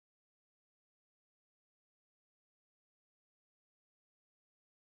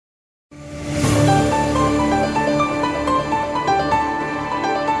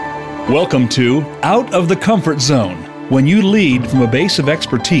Welcome to Out of the Comfort Zone. When you lead from a base of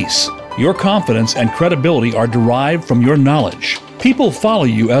expertise, your confidence and credibility are derived from your knowledge. People follow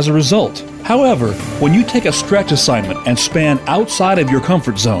you as a result. However, when you take a stretch assignment and span outside of your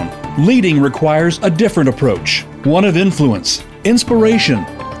comfort zone, leading requires a different approach, one of influence, inspiration,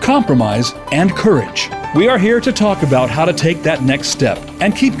 compromise, and courage. We are here to talk about how to take that next step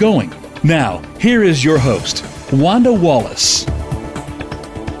and keep going. Now, here is your host, Wanda Wallace.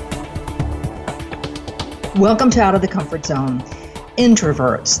 Welcome to Out of the Comfort Zone.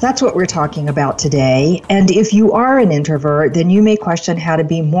 Introverts, that's what we're talking about today. And if you are an introvert, then you may question how to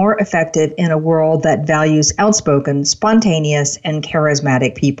be more effective in a world that values outspoken, spontaneous, and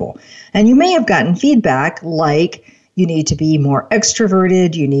charismatic people. And you may have gotten feedback like you need to be more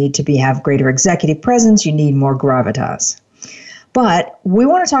extroverted, you need to have greater executive presence, you need more gravitas. But we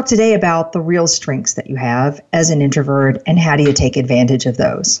want to talk today about the real strengths that you have as an introvert and how do you take advantage of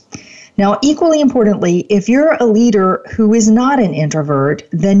those. Now, equally importantly, if you're a leader who is not an introvert,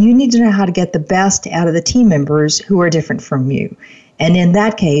 then you need to know how to get the best out of the team members who are different from you. And in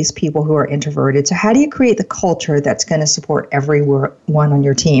that case, people who are introverted. So how do you create the culture that's going to support everyone on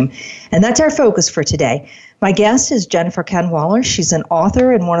your team? And that's our focus for today. My guest is Jennifer Kahnweiler. She's an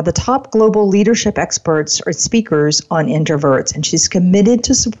author and one of the top global leadership experts or speakers on introverts. And she's committed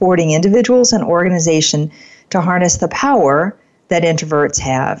to supporting individuals and organizations to harness the power that introverts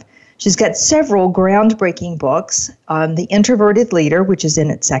have. She's got several groundbreaking books, The Introverted Leader, which is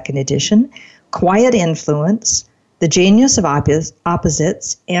in its second edition, Quiet Influence, The Genius of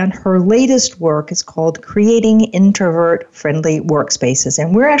Opposites, and her latest work is called Creating Introvert-Friendly Workspaces.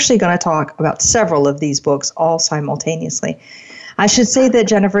 And we're actually going to talk about several of these books all simultaneously. I should say that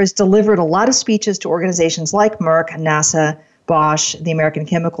Jennifer has delivered a lot of speeches to organizations like Merck, NASA, Bosch, the American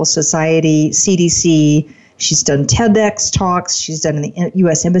Chemical Society, CDC. She's done TEDx talks. She's done in the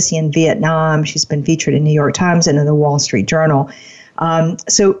U.S. Embassy in Vietnam. She's been featured in New York Times and in the Wall Street Journal.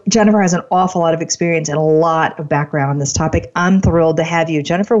 So Jennifer has an awful lot of experience and a lot of background on this topic. I'm thrilled to have you.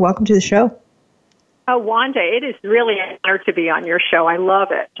 Jennifer, welcome to the show. Oh, Wanda, it is really an honor to be on your show. I love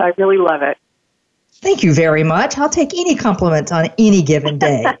it. I really love it. Thank you very much. I'll take any compliments on any given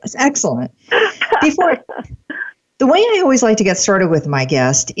day. That's excellent. The way I always like to get started with my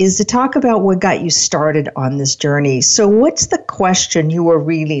guest is to talk about what got you started on this journey. So what's the question you were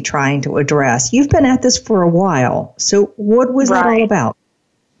really trying to address? You've been at this for a while. So what was that all about?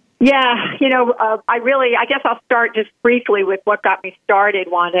 Yeah, I guess I'll start just briefly with what got me started,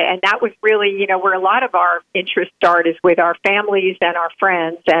 Wanda. And that was really, where a lot of our interest start is with our families and our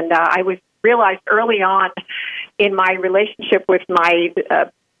friends. And I realized early on in my relationship with my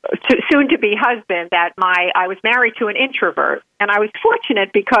soon-to-be husband that I was married to an introvert. And I was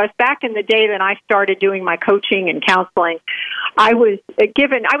fortunate because back in the day that I started doing my coaching and counseling, I was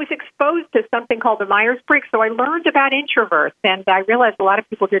exposed to something called the Myers-Briggs. So I learned about introverts, and I realized a lot of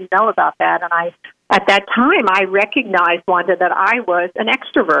people didn't know about that. And at that time, I recognized, Wanda, that I was an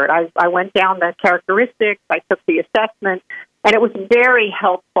extrovert. I went down the characteristics, I took the assessment, and it was very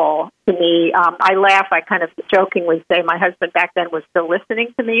helpful to me. I laugh, I kind of jokingly say my husband back then was still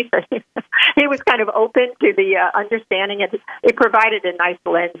listening to me, so he was kind of open to the understanding. It provided a nice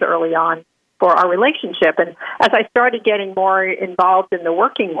lens early on for our relationship. And as I started getting more involved in the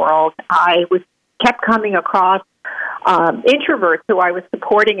working world, I kept coming across introverts who I was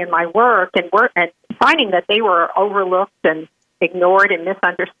supporting in my work and finding that they were overlooked and ignored and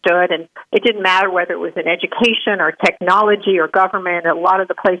misunderstood, and it didn't matter whether it was in education or technology or government. A lot of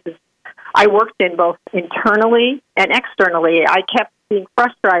the places I worked in, both internally and externally, I kept being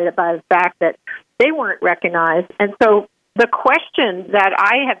frustrated by the fact that they weren't recognized. And so the question that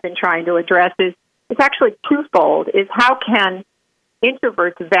I have been trying to address is actually twofold, is how can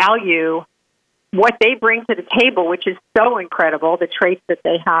introverts value what they bring to the table, which is so incredible, the traits that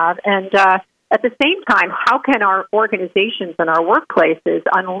they have, and at the same time, how can our organizations and our workplaces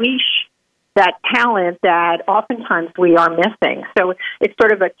unleash that talent that oftentimes we are missing? So it's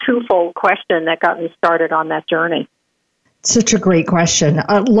sort of a twofold question that got me started on that journey. Such a great question.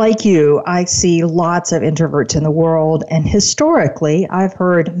 Like you, I see lots of introverts in the world, and historically, I've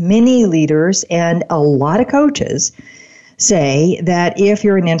heard many leaders and a lot of coaches say that if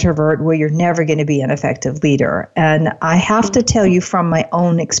you're an introvert, well, you're never going to be an effective leader. And I have to tell you from my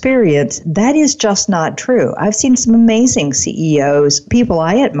own experience, that is just not true. I've seen some amazing CEOs, people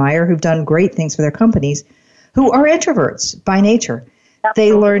I admire who've done great things for their companies, who are introverts by nature.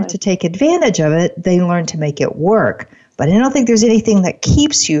 Absolutely. They learn to take advantage of it. They learn to make it work. But I don't think there's anything that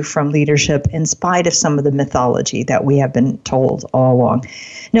keeps you from leadership in spite of some of the mythology that we have been told all along.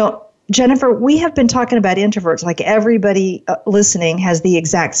 Now, Jennifer, we have been talking about introverts like everybody listening has the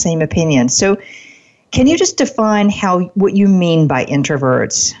exact same opinion. So can you just define what you mean by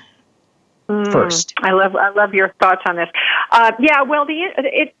introverts first? I love your thoughts on this.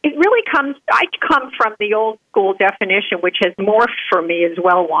 It really I come from the old school definition, which has morphed for me as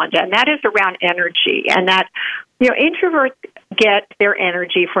well, Wanda, and that is around energy. And that, introverts get their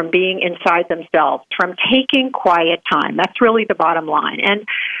energy from being inside themselves, from taking quiet time. That's really the bottom line. And,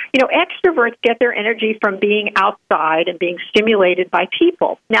 extroverts get their energy from being outside and being stimulated by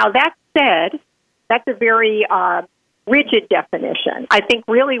people. Now, that said, that's a very rigid definition. I think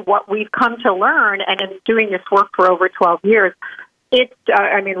really what we've come to learn, and in doing this work for over 12 years,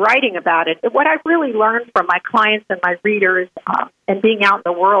 writing about it, what I've really learned from my clients and my readers and being out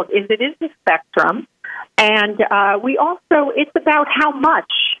in the world is it is a spectrum. And it's about how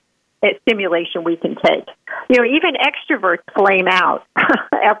much stimulation we can take. Even extroverts flame out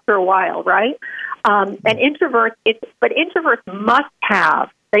after a while, right? And introverts must have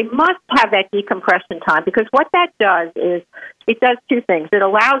that decompression time, because what that does is it does two things. It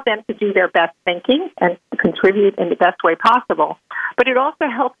allows them to do their best thinking and contribute in the best way possible, but it also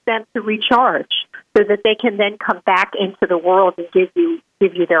helps them to recharge so that they can then come back into the world and give you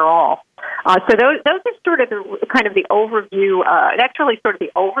their all. So those are sort of the overview. That's really sort of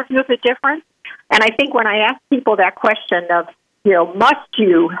the overview of the difference. And I think when I ask people that question of, must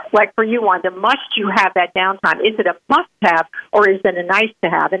you, like for you, Wanda, must you have that downtime? Is it a must-have or is it a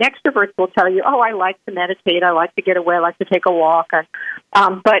nice-to-have? And extroverts will tell you, I like to meditate, I like to get away, I like to take a walk.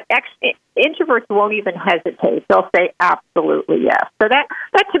 But introverts won't even hesitate. They'll say absolutely yes. So that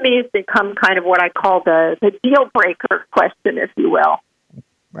to me has become kind of what I call the deal-breaker question, if you will.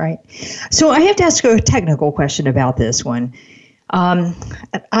 Right. So I have to ask you a technical question about this one.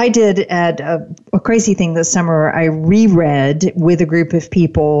 I did a crazy thing this summer. I reread with a group of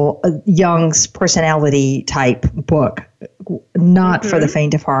people Jung's personality type book, not for the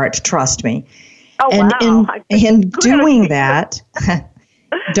faint of heart, trust me. Oh, wow. In doing that,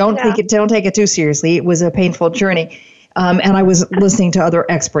 don't take it too seriously. It was a painful journey. And I was listening to other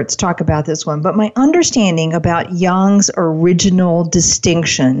experts talk about this one. But my understanding about Jung's original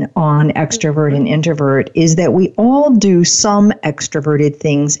distinction on extrovert and introvert is that we all do some extroverted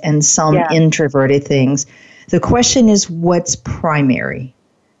things and some introverted things. The question is, what's primary?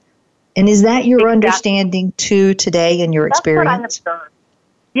 And is that your understanding too today in your experience? That's what I observe.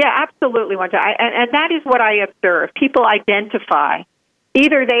 Yeah, absolutely, Wanda. And that is what I observe. People identify.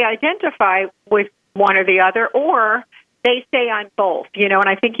 Either they identify with one or the other, or they say I'm both, and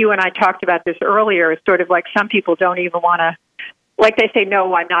I think you and I talked about this earlier. It's sort of like some people don't even want to, like they say,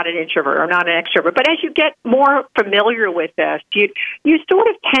 no, I'm not an introvert, I'm not an extrovert. But as you get more familiar with this, you sort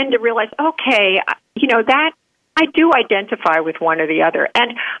of tend to realize, okay, that I do identify with one or the other.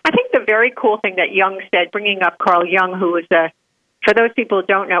 And I think the very cool thing that Jung said, bringing up Carl Jung, who was for those people who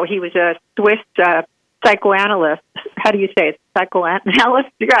don't know, he was a Swiss psychoanalyst. How do you say it? Psychoanalyst?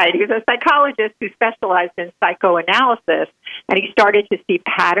 Right. He was a psychologist who specialized in psychoanalysis, and he started to see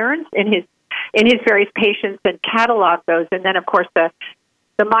patterns in his various patients and catalog those. And then, of course, the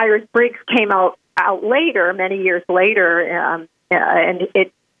Myers-Briggs came out later, many years later, and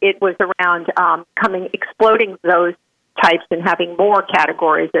it was around exploding those types and having more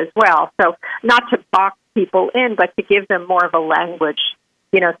categories as well. So not to box people in, but to give them more of a language,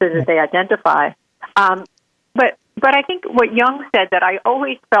 so that they identify. But I think what Jung said that I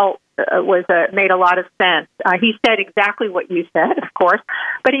always felt made a lot of sense. He said exactly what you said, of course,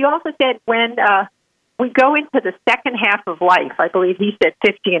 but he also said when we go into the second half of life, I believe he said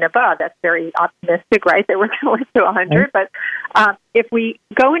 50 and above. That's very optimistic, right? That we're going to 100. But if we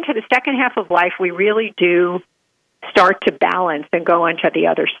go into the second half of life, we really do start to balance and go into the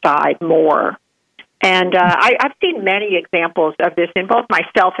other side more. And I've seen many examples of this in both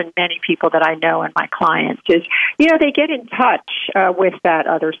myself and many people that I know and my clients. Is they get in touch with that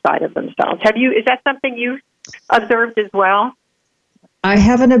other side of themselves. Is that something you observed as well? I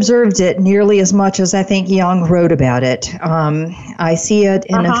haven't observed it nearly as much as I think Jung wrote about it. I see it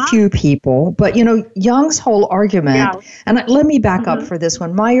in a few people, but Jung's whole argument. And let me back up for this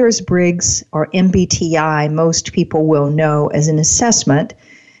one. Myers-Briggs, or MBTI, most people will know as an assessment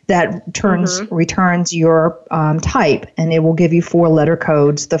that returns your type, and it will give you 4-letter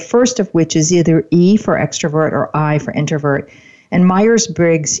codes, the first of which is either E for extrovert or I for introvert. And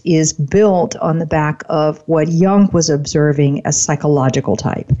Myers-Briggs is built on the back of what Jung was observing as psychological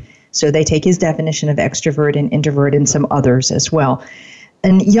type. So they take his definition of extrovert and introvert and some others as well.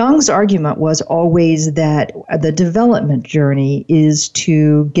 And Jung's argument was always that the development journey is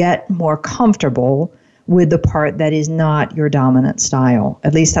to get more comfortable with the part that is not your dominant style.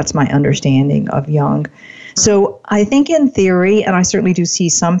 At least that's my understanding of Jung. So I think in theory, and I certainly do see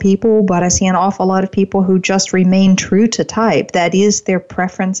some people, but I see an awful lot of people who just remain true to type. That is their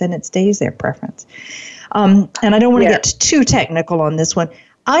preference, and it stays their preference. And I don't want to get too technical on this one.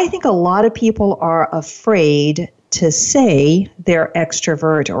 I think a lot of people are afraid to say they're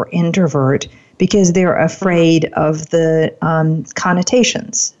extrovert or introvert because they're afraid of the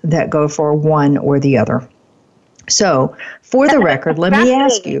connotations that go for one or the other. So, for the record, let me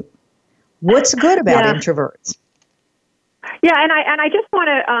ask you, what's good about introverts? Yeah, and I just want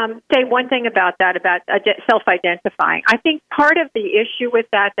to say one thing about that, about self-identifying. I think part of the issue with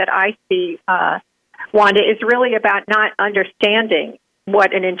that I see, Wanda, is really about not understanding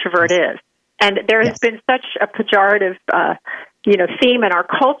what an introvert is. And there has been such a pejorative, theme in our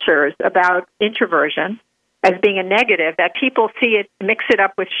cultures about introversion as being a negative that people see it, mix it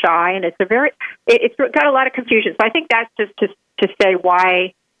up with shy, and it's got a lot of confusion. So I think that's just to say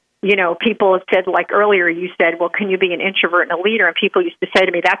why, people have said, like earlier you said, well, can you be an introvert and a leader? And people used to say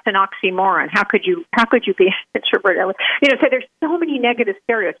to me, that's an oxymoron. How could you be an introvert? So there's so many negative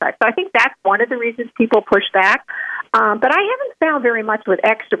stereotypes. So I think that's one of the reasons people push back. But I haven't found very much with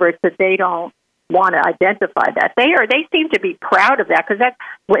extroverts that they don't want to identify that. They seem to be proud of that, because that's,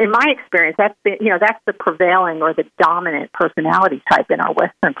 in my experience, that's the prevailing or the dominant personality type in our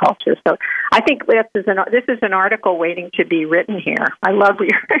Western culture. So I think this is an article waiting to be written here. I love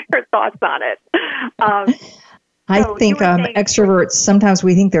your thoughts on it. I think extroverts, sometimes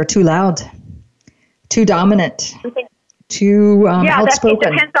we think they're too loud, too dominant, too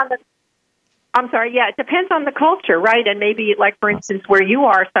outspoken. It depends on the culture, right? And maybe, like, for instance, where you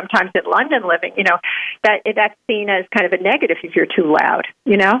are, sometimes in London living, that's seen as kind of a negative if you're too loud,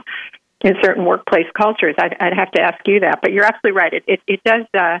 in certain workplace cultures. I'd have to ask you that. But you're absolutely right. It does,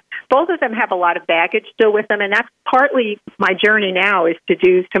 both of them have a lot of baggage still with them, and that's partly my journey now, is to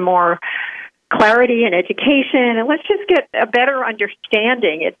do some more clarity and education, and let's just get a better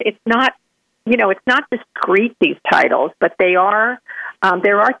understanding. It's not, it's not discrete, these titles, but they are,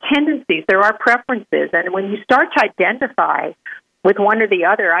 there are tendencies, there are preferences. And when you start to identify with one or the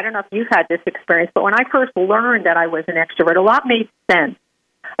other, I don't know if you've had this experience, but when I first learned that I was an extrovert, a lot made sense.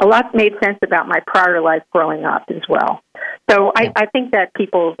 A lot made sense about my prior life growing up as well. So I think that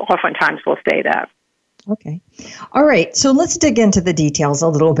people oftentimes will say that. Okay. All right. So let's dig into the details a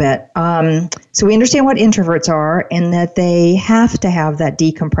little bit. So we understand what introverts are, and that they have to have that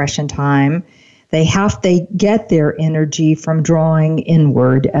decompression time. They get their energy from drawing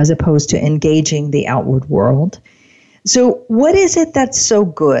inward as opposed to engaging the outward world. So what is it that's so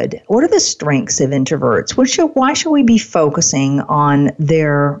good? What are the strengths of introverts? Why should we be focusing on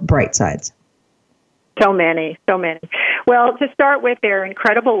their bright sides? So many. Well, to start with, they're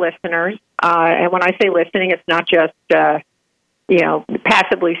incredible listeners. And when I say listening, it's not just,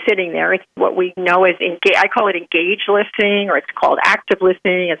 passively sitting there. It's what we know as I call it engaged listening, or it's called active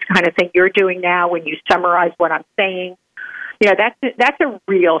listening. It's the kind of thing you're doing now when you summarize what I'm saying. That's a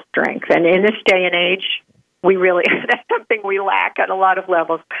real strength. And in this day and age, that's something we lack at a lot of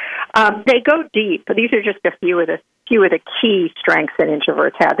levels. They go deep. These are just a few of the key strengths that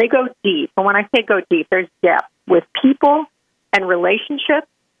introverts have. They go deep. And when I say go deep, there's depth with people and relationships.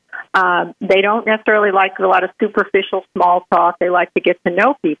 They don't necessarily like a lot of superficial small talk. They like to get to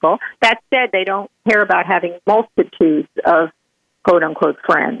know people. That said, they don't care about having multitudes of quote-unquote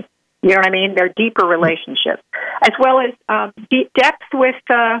friends. You know what I mean? They're deeper relationships, as well as deep depth with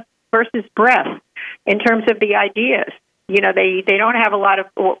versus breadth in terms of the ideas. They don't have a lot of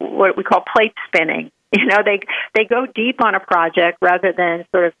what we call plate spinning. They go deep on a project rather than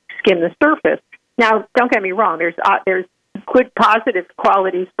sort of skim the surface. Now, don't get me wrong. There's good positive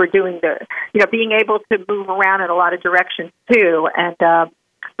qualities for doing being able to move around in a lot of directions too. And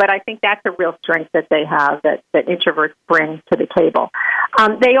but I think that's a real strength that they have that introverts bring to the table.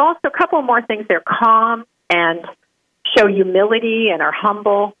 They also, a couple more things. They're calm and show humility and are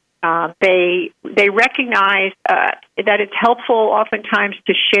humble. They recognize that it's helpful oftentimes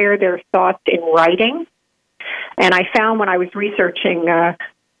to share their thoughts in writing. And I found when I was researching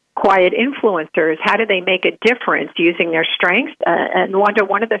quiet influencers, how do they make a difference using their strengths? And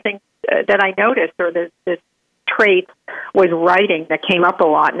one of the things that I noticed, or the trait, was writing that came up a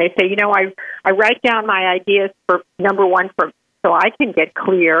lot. And they say, I write down my ideas for, number one, so I can get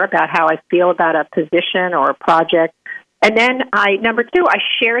clear about how I feel about a position or a project. And then number two, I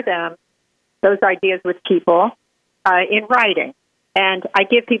share those ideas with people in writing. And I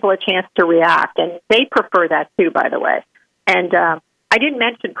give people a chance to react. And they prefer that too, by the way. And I didn't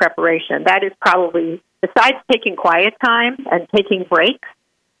mention preparation. That is probably, besides taking quiet time and taking breaks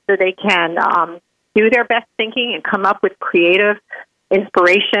so they can do their best thinking and come up with creative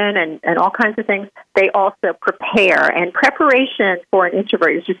inspiration and all kinds of things, they also prepare. And preparation for an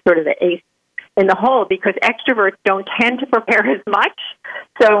introvert is just sort of the ace in the hole, because extroverts don't tend to prepare as much.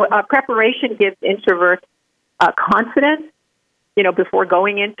 So preparation gives introverts confidence, before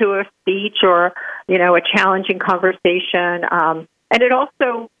going into a speech or, a challenging conversation. And it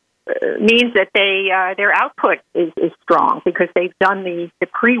also means that their output is strong because they've done the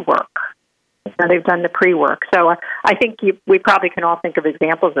pre-work. They've done the pre-work. So I think we probably can all think of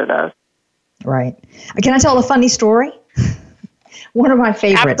examples of those. Right. Can I tell a funny story? One of my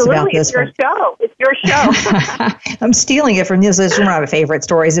favorites about this one. It's your show. I'm stealing it from this. It's one of my favorite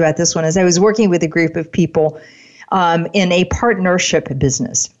stories about this one. Is I was working with a group of people in a partnership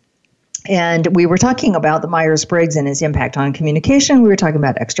business. And we were talking about the Myers-Briggs and its impact on communication. We were talking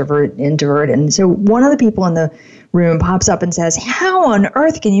about extrovert, introvert. And so one of the people in the room pops up and says, how on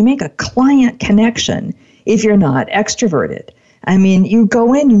earth can you make a client connection if you're not extroverted? I mean, you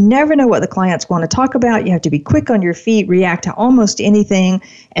go in, you never know what the clients want to talk about. You have to be quick on your feet, react to almost anything,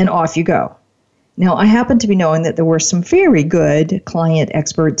 and off you go. Now, I happen to be knowing that there were some very good client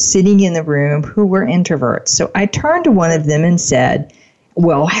experts sitting in the room who were introverts. So I turned to one of them and said,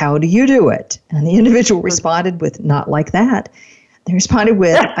 well, how do you do it? And the individual responded with, not like that. They responded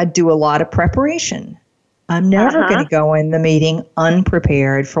with, I do a lot of preparation. I'm never going to go in the meeting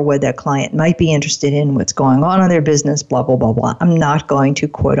unprepared for what that client might be interested in, what's going on in their business, blah, blah, blah, blah. I'm not going to,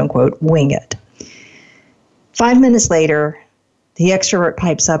 quote unquote, wing it. 5 minutes later, the extrovert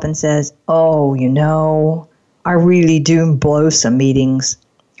pipes up and says, oh, I really do blow some meetings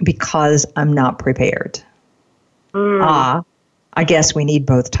because I'm not prepared. I guess we need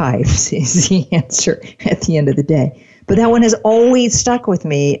both types is the answer at the end of the day. But that one has always stuck with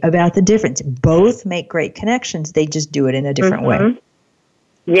me about the difference. Both make great connections. They just do it in a different way.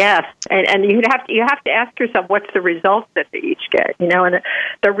 Yes, and you have to ask yourself, what's the results that they each get? And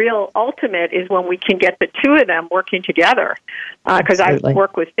the real ultimate is when we can get the two of them working together. Because I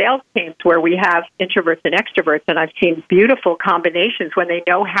work with sales teams where we have introverts and extroverts, and I've seen beautiful combinations when they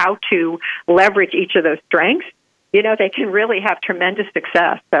know how to leverage each of those strengths. They can really have tremendous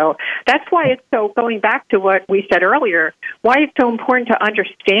success. So that's why it's so, going back to what we said earlier, why it's so important to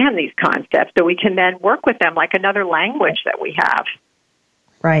understand these concepts so we can then work with them like another language that we have.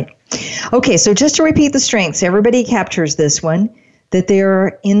 Right. Okay, so just to repeat the strengths, everybody captures this one, that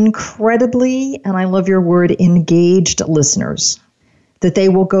they're incredibly, and I love your word, engaged listeners. That they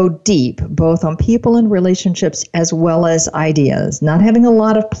will go deep, both on people and relationships as well as ideas. Not having a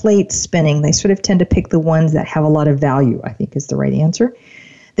lot of plates spinning, they sort of tend to pick the ones that have a lot of value, I think is the right answer.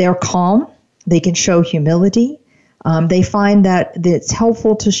 They are calm. They can show humility. They find that it's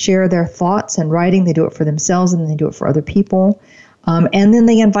helpful to share their thoughts and writing. They do it for themselves and they do it for other people. And then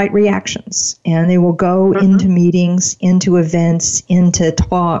they invite reactions. And they will go into meetings, into events, into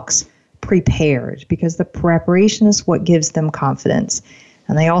talks, prepared, because the preparation is what gives them confidence.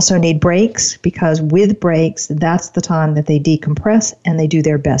 And they also need breaks, because with breaks, that's the time that they decompress and they do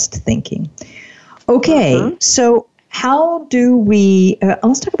their best thinking. Okay, so how do we,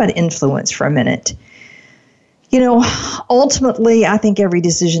 let's talk about influence for a minute. Ultimately, I think every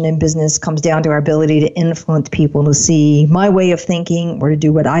decision in business comes down to our ability to influence people to see my way of thinking or to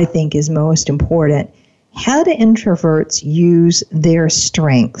do what I think is most important. How do introverts use their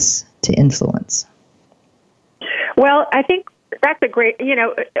strengths to influence? Well, I think that's a great,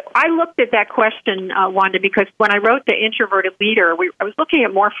 I looked at that question, Wanda, because when I wrote The Introverted Leader, I was looking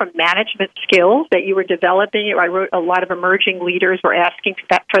at more from management skills that you were developing. I wrote a lot of emerging leaders were asking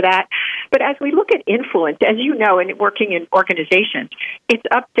for that. But as we look at influence, as you know, in working in organizations, it's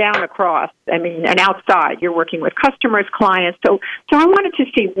up, down, across, and outside. You're working with customers, clients. So I wanted to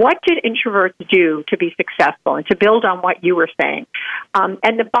see, what did introverts do to be successful and to build on what you were saying?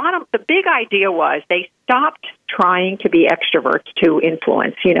 And the big idea was they stopped trying to be extroverts to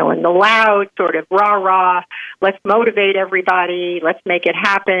influence, and the loud sort of rah-rah, let's motivate everybody, let's make it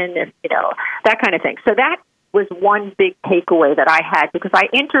happen, that kind of thing. So that was one big takeaway that I had, because I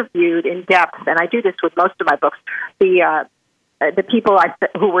interviewed in depth, and I do this with most of my books, the people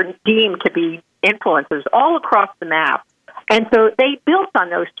who were deemed to be influencers all across the map. And so they built on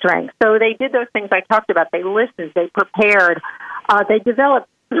those strengths. So they did those things I talked about. They listened, they prepared, they developed.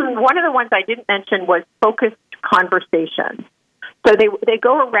 One of the ones I didn't mention was focused conversations. So they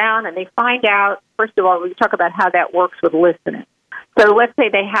go around and they find out, first of all, we talk about how that works with listening. So let's say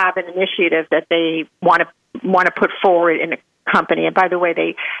they have an initiative that they want to put forward in a company. And by the way,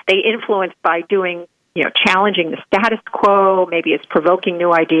 they influence by doing, challenging the status quo. Maybe it's provoking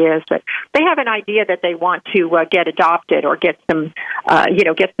new ideas, but they have an idea that they want to get adopted or get some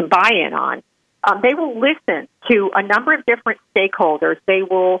buy-in on. they will listen to a number of different stakeholders. They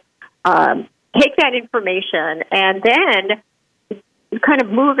will take that information and then kind of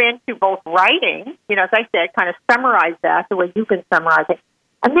move into both writing, as I said, kind of summarize that the way you can summarize it.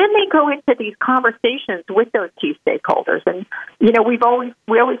 And then they go into these conversations with those key stakeholders. And, we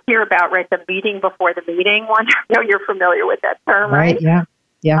always hear about, right, the meeting before the meeting one. I know you're familiar with that term, right?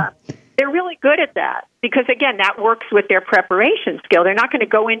 Yeah. They're really good at that because, again, that works with their preparation skill. They're not going to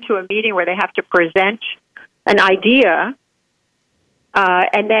go into a meeting where they have to present an idea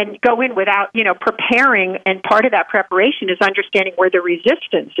and then go in without, preparing. And part of that preparation is understanding where the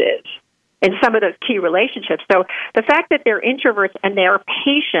resistance is in some of those key relationships. So the fact that they're introverts and they're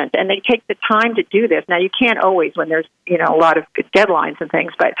patient and they take the time to do this. Now, you can't always when there's, a lot of deadlines and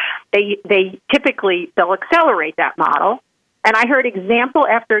things, but they typically, they'll accelerate that model. And I heard example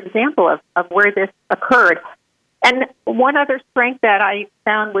after example of where this occurred. And one other strength that I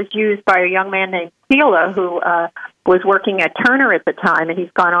found was used by a young man named Sheila, who was working at Turner at the time, and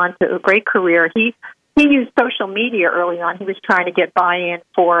he's gone on to a great career. He used social media early on. He was trying to get buy-in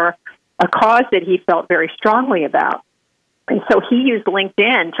for a cause that he felt very strongly about. And so he used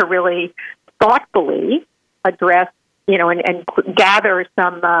LinkedIn to really thoughtfully address, and gather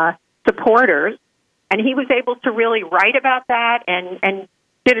some supporters. And he was able to really write about that and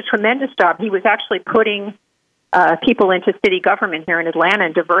did a tremendous job. He was actually putting people into city government here in Atlanta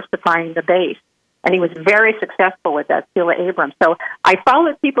and diversifying the base. And he was very successful with that, Sheila Abrams. So I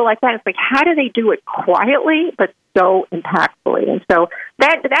followed people like that. It's like, how do they do it quietly but so impactfully? And so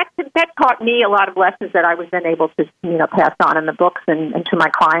that taught me a lot of lessons that I was then able to pass on in the books and to my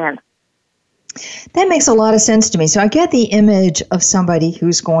clients. That makes a lot of sense to me. So I get the image of somebody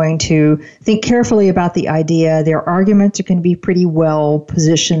who's going to think carefully about the idea. Their arguments are going to be pretty well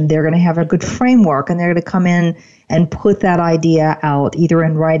positioned. They're going to have a good framework, and they're going to come in and put that idea out either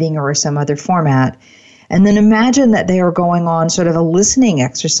in writing or some other format. And then imagine that they are going on sort of a listening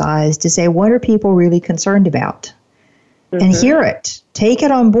exercise to say, what are people really concerned about? Mm-hmm. And hear it. Take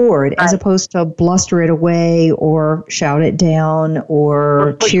it on board as opposed to bluster it away or shout it down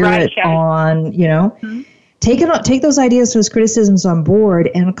or cheer it on, Mm-hmm. Take those ideas, those criticisms on board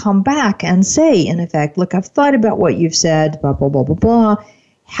and come back and say, in effect, look, I've thought about what you've said, blah, blah, blah, blah, blah.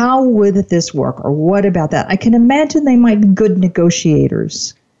 How would this work? Or what about that? I can imagine they might be good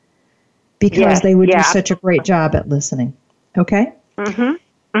negotiators because they would do such a great job at listening. Okay? Mm-hmm.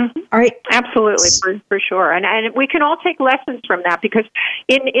 Mm-hmm. All right. Absolutely, for sure. And we can all take lessons from that because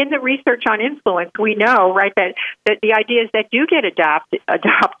in the research on influence, we know, right, that the ideas that do get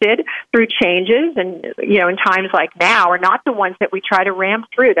adopted through changes and, in times like now are not the ones that we try to ram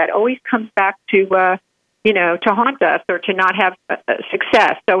through. That always comes back to haunt us or to not have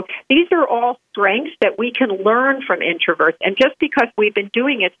success. So these are all strengths that we can learn from introverts. And just because we've been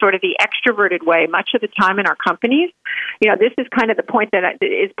doing it sort of the extroverted way much of the time in our companies, this is kind of the point that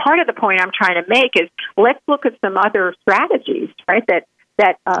is part of the point I'm trying to make is let's look at some other strategies, right, that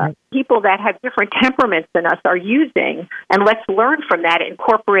people that have different temperaments than us are using, and let's learn from that and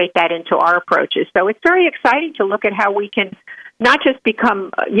incorporate that into our approaches. So it's very exciting to look at how we can not just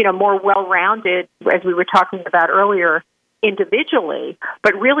become, more well-rounded, as we were talking about earlier, individually,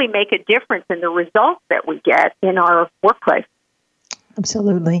 but really make a difference in the results that we get in our workplace.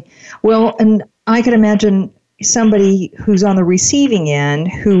 Absolutely. Well, and I can imagine somebody who's on the receiving end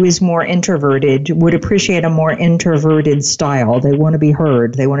who is more introverted would appreciate a more introverted style. They want to be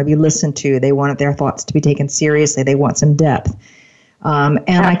heard. They want to be listened to. They want their thoughts to be taken seriously. They want some depth. And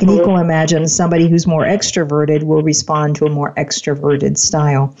Absolutely. I can equally imagine somebody who's more extroverted will respond to a more extroverted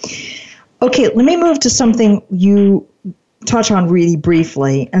style. Okay, let me move to something you touch on really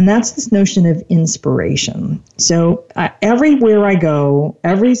briefly, and that's this notion of inspiration. So everywhere I go,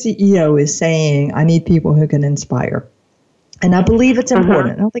 every CEO is saying, I need people who can inspire. And I believe it's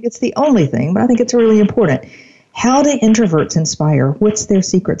important. I don't think it's the only thing, but I think it's really important. How do introverts inspire? What's their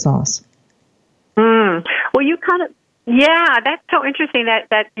secret sauce? Well, you kind of, that's so interesting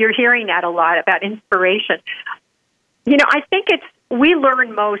that you're hearing that a lot about inspiration. I think we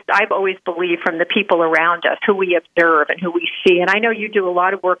learn most, I've always believed, from the people around us who we observe and who we see. And I know you do a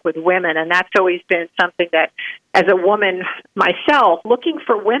lot of work with women, and that's always been something that, as a woman myself, looking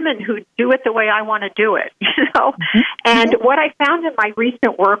for women who do it the way I want to do it, And what I found in my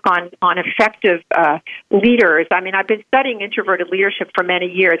recent work on effective leaders, I've been studying introverted leadership for many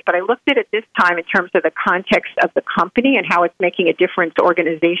years, but I looked at it this time in terms of the context of the company and how it's making a difference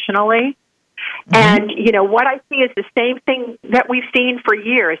organizationally. And, what I see is the same thing that we've seen for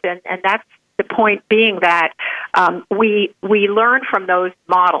years, and that's the point being that we learn from those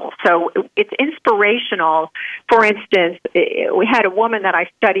models. So it's inspirational. For instance, we had a woman that I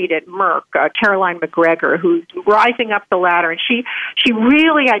studied at Merck, Caroline McGregor, who's rising up the ladder, and she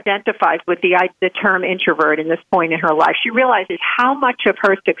really identifies with the term introvert in this point in her life. She realizes how much of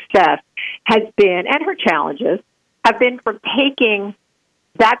her success has been, and her challenges, have been from taking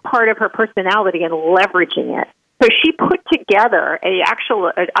that part of her personality and leveraging it. So she put together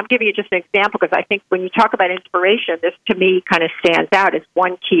I'm giving you just an example because I think when you talk about inspiration, this to me kind of stands out as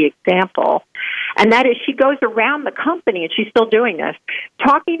one key example. And that is she goes around the company, and she's still doing this,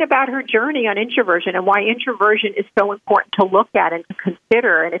 talking about her journey on introversion and why introversion is so important to look at and to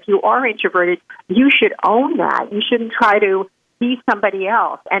consider. And if you are introverted, you should own that. You shouldn't try to be somebody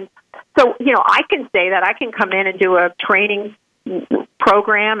else. And so, I can say that I can come in and do a training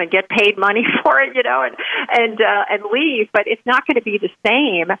program and get paid money for it, and leave, but it's not going to be the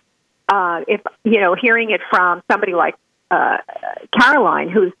same if hearing it from somebody like Caroline,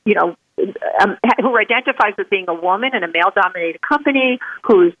 who's who identifies with being a woman in a male-dominated company,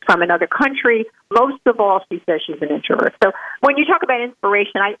 who's from another country. Most of all, she says she's an introvert. So when you talk about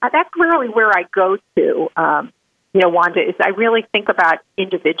inspiration, that's really where I go to. Wanda, is I really think about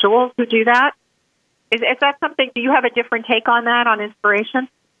individuals who do that. Is that something, do you have a different take on that, on inspiration?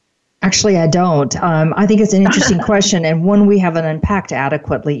 Actually, I don't. I think it's an interesting question, and one we haven't unpacked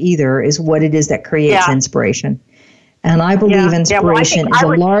adequately either, is what it is that creates inspiration. And I believe inspiration is a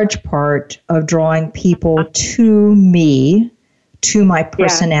large part of drawing people to me, to my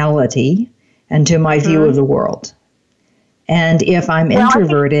personality, and to my view of the world. And if I'm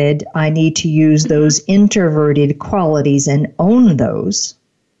introverted, I need to use those introverted qualities and own those,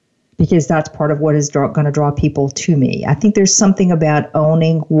 because that's part of what is going to draw people to me. I think there's something about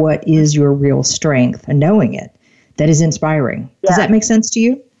owning what is your real strength and knowing it that is inspiring. Does that make sense to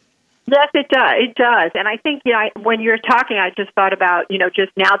you? Yes, it does. It does. And I think, when you're talking, I just thought about,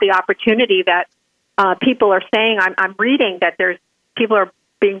 just now the opportunity that people are saying. I'm reading that people are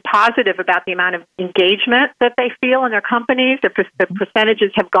being positive about the amount of engagement that they feel in their companies. The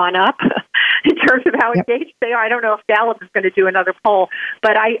percentages have gone up in terms of how engaged they are. I don't know if Gallup is going to do another poll,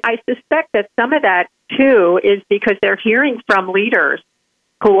 but I suspect that some of that, too, is because they're hearing from leaders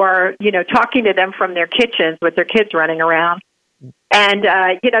who are, talking to them from their kitchens with their kids running around. And,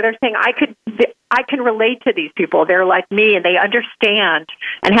 they're saying, I can relate to these people. They're like me, and they understand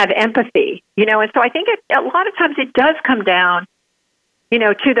and have empathy, and so I think a lot of times it does come down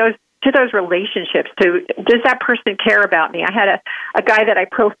to those relationships. Does that person care about me? I had a guy that I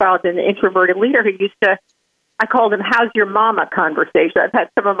profiled, an introverted leader, who I called him "How's your mama" conversation. I've had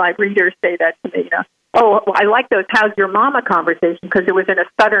some of my readers say that to me. I like those "How's your mama" conversations because it was in a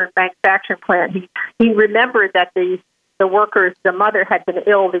southern manufacturing plant. He remembered that the workers, the mother had been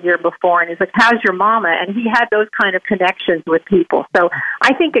ill the year before, and he's like, "How's your mama?" And he had those kind of connections with people. So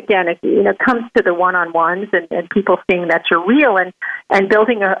I think, again, it comes to the one-on-ones and people seeing that you're real and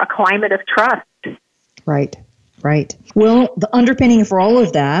building a climate of trust. Right. Well, the underpinning for all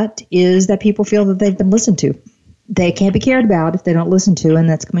of that is that people feel that they've been listened to. They can't be cared about if they don't listen to, and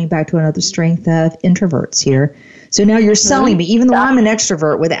that's coming back to another strength of introverts here. So now you're selling me, even though I'm an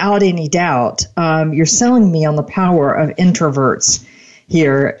extrovert without any doubt, you're selling me on the power of introverts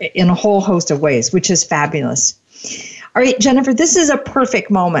here in a whole host of ways, which is fabulous. All right, Jennifer, this is a perfect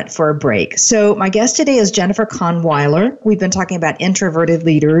moment for a break. So my guest today is Jennifer Kahnweiler. We've been talking about introverted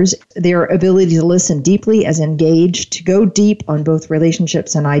leaders, their ability to listen deeply as engaged, to go deep on both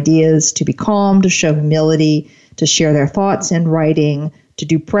relationships and ideas, to be calm, to show humility, to share their thoughts in writing, to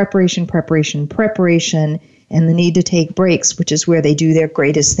do preparation, and the need to take breaks, which is where they do their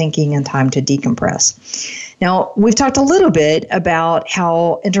greatest thinking and time to decompress. Now, we've talked a little bit about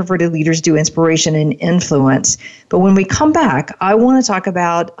how introverted leaders do inspiration and influence, but when we come back, I want to talk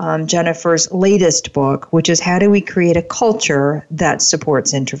about Jennifer's latest book, which is How Do We Create a Culture That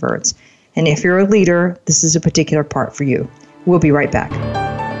Supports Introverts? And if you're a leader, this is a particular part for you. We'll be right back.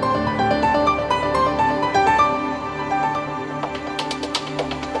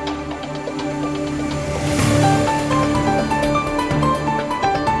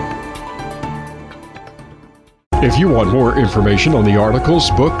 If you want more information on the articles,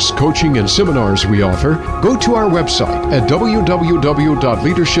 books, coaching, and seminars we offer, go to our website at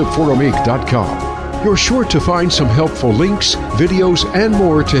www.leadershipforuminc.com. You're sure to find some helpful links, videos, and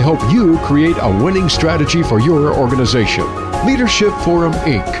more to help you create a winning strategy for your organization. Leadership Forum,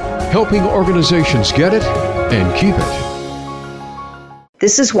 Inc., helping organizations get it and keep it.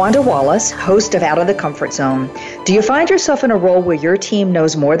 This is Wanda Wallace, host of Out of the Comfort Zone. Do you find yourself in a role where your team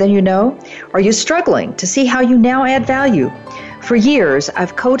knows more than you know? Are you struggling to see how you now add value? For years,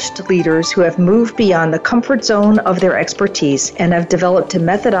 I've coached leaders who have moved beyond the comfort zone of their expertise and have developed a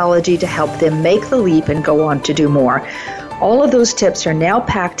methodology to help them make the leap and go on to do more. All of those tips are now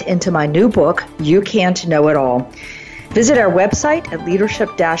packed into my new book, You Can't Know It All. Visit our website at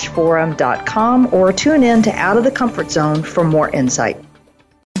leadership-forum.com or tune in to Out of the Comfort Zone for more insight.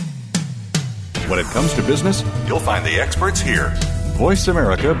 When it comes to business, you'll find the experts here. Voice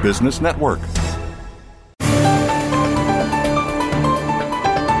America Business Network.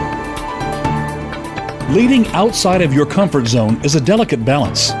 Leading outside of your comfort zone is a delicate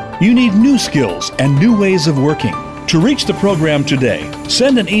balance. You need new skills and new ways of working. To reach the program today,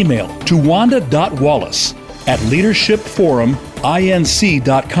 send an email to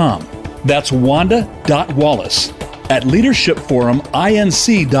wanda.wallace@leadershipforuminc.com. That's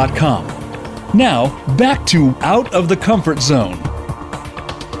wanda.wallace@leadershipforuminc.com. Now, back to Out of the Comfort Zone.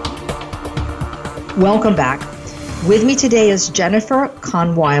 Welcome back. With me today is Jennifer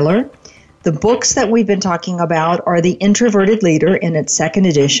Kahnweiler. The books that we've been talking about are The Introverted Leader in its second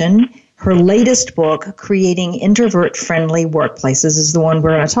edition. Her latest book, Creating Introvert-Friendly Workplaces, is the one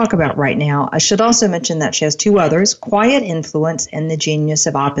we're going to talk about right now. I should also mention that she has two others, Quiet Influence and The Genius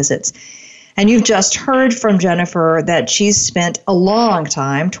of Opposites. And you've just heard from Jennifer that she's spent a long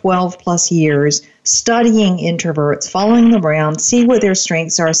time, 12 plus years, studying introverts, following them around, see what their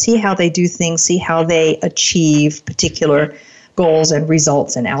strengths are, see how they do things, see how they achieve particular goals and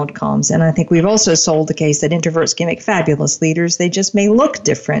results and outcomes. And I think we've also sold the case that introverts can make fabulous leaders. They just may look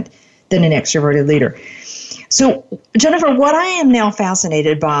different than an extroverted leader. So, Jennifer, what I am now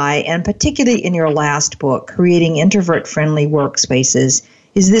fascinated by, and particularly in your last book, Creating Introvert-Friendly Workspaces,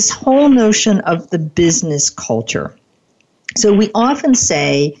 is this whole notion of the business culture. So we often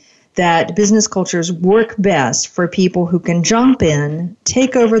say that business cultures work best for people who can jump in,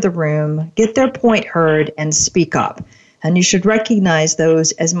 take over the room, get their point heard, and speak up. And you should recognize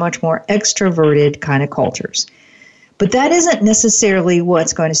those as much more extroverted kind of cultures. But that isn't necessarily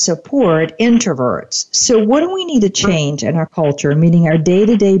what's going to support introverts. So what do we need to change in our culture, meaning our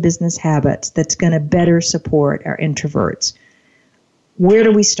day-to-day business habits, that's going to better support our introverts? Where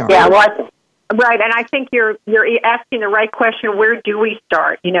do we start? Yeah, well, right, and I think you're asking the right question. Where do we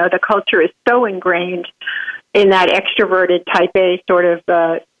start? You know, the culture is so ingrained in that extroverted type A sort of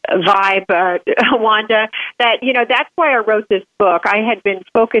vibe, Wanda, that, you know, that's why I wrote this book. I had been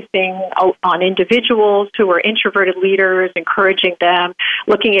focusing on individuals who were introverted leaders, encouraging them,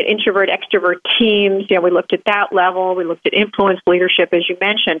 looking at introvert-extrovert teams. You know, we looked at that level. We looked at influence leadership, as you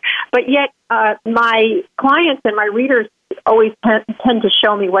mentioned. But yet my clients and my readers always tend to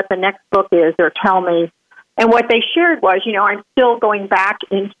show me what the next book is or tell me. And what they shared was, you know, I'm still going back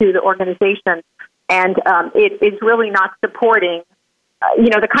into the organization, and it is really not supporting you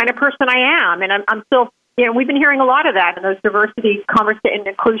know, the kind of person I am. And I'm still, you know, we've been hearing a lot of that in those diversity and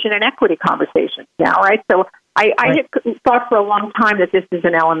inclusion and equity conversations now, right? So I had thought for a long time that this is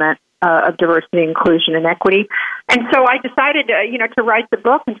an element of diversity, inclusion, and equity. And so I decided, you know, to write the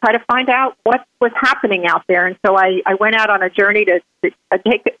book and try to find out what was happening out there. And so I went out on a journey to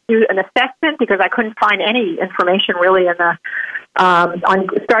do an assessment because I couldn't find any information really in the on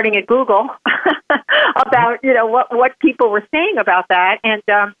starting at Google about, you know, what people were saying about that. And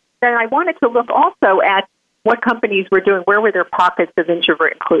then I wanted to look also at what companies were doing, where were their pockets of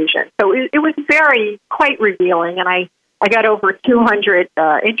introvert inclusion. So it was quite revealing. And I got over 200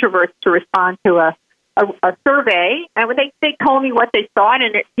 introverts to respond to a survey. And when they told me what they thought,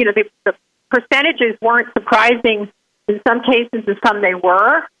 and you know, the percentages weren't surprising in some cases, in some they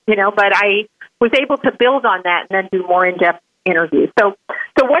were, you know, but I was able to build on that and then do more in-depth interviews. So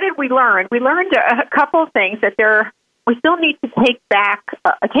what did we learn? We learned a couple of things, that we still need to take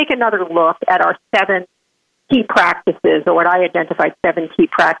another look at our 7 key practices, or what I identified 7 key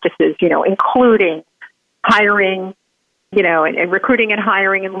practices, you know, including hiring, you know, and recruiting and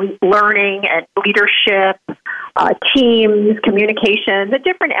hiring and learning and leadership, teams, communication, the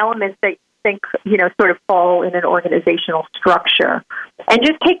different elements that think, you know, sort of fall in an organizational structure. And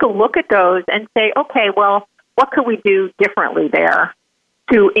just take a look at those and say, okay, well, what could we do differently there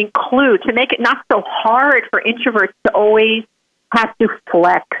to make it not so hard for introverts to always have to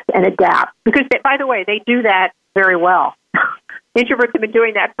flex and adapt? Because, by the way, they do that very well. Introverts have been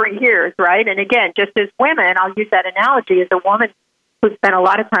doing that for years, right? And again, just as women, I'll use that analogy, as a woman who spent a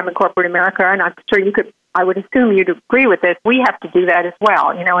lot of time in corporate America, and I'm sure I would assume you'd agree with this, we have to do that as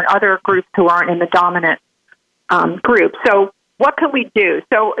well, you know, in other groups who aren't in the dominant group. So what can we do?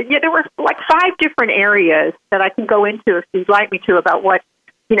 So, yeah, there were like 5 different areas that I can go into if you'd like me to, about what,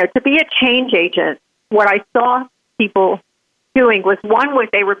 you know, to be a change agent. What I saw people doing was, one was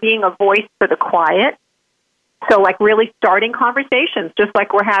they were being a voice for the quiet. So like really starting conversations, just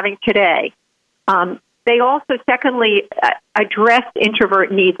like we're having today. They also, secondly, address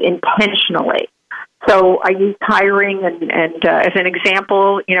introvert needs intentionally. So I use hiring and as an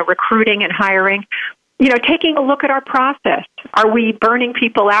example, recruiting and hiring. Taking a look at our process. Are we burning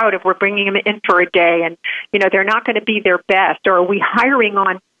people out if we're bringing them in for a day and, they're not going to be their best? Or are we hiring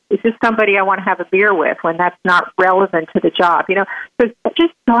on, is this somebody I want to have a beer with when that's not relevant to the job? So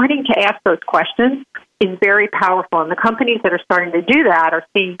just starting to ask those questions is very powerful. And the companies that are starting to do that are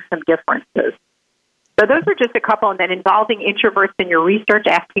seeing some differences. So those are just a couple. And then involving introverts in your research,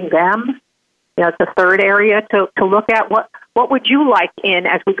 asking them. It's a third area to look at. What would you like in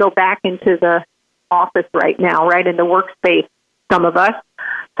as we go back into the office right now, right, in the workspace, some of us,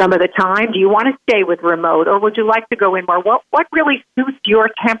 some of the time? Do you want to stay with remote, or would you like to go in more? What really suits your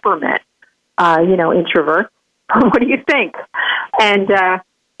temperament, introvert? What do you think? And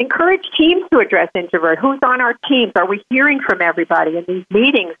encourage teams to address introvert. Who's on our teams? Are we hearing from everybody in these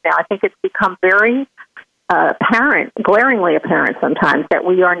meetings now? I think it's become very apparent, glaringly apparent sometimes, that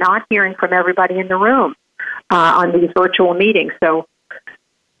we are not hearing from everybody in the room on these virtual meetings. So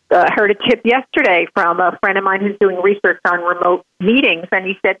I heard a tip yesterday from a friend of mine who's doing research on remote meetings, and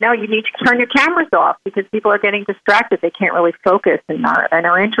he said, no, you need to turn your cameras off because people are getting distracted. They can't really focus, and our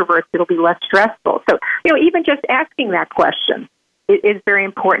introverts, it'll be less stressful. So, even just asking that question is very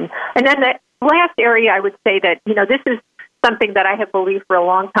important. And then the last area, I would say that, this is something that I have believed for a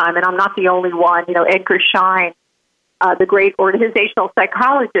long time, and I'm not the only one. Edgar Schein, the great organizational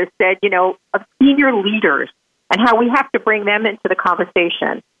psychologist, said, of senior leaders and how we have to bring them into the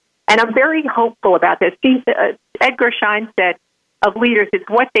conversation. And I'm very hopeful about this. Edgar Schein said of leaders, it's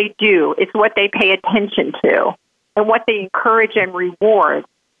what they do, it's what they pay attention to, and what they encourage and reward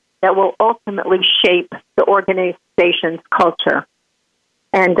that will ultimately shape the organization's culture.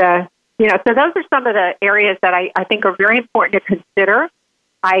 And, so those are some of the areas that I think are very important to consider.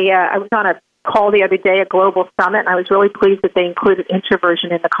 I was on a call the other day, a global summit, and I was really pleased that they included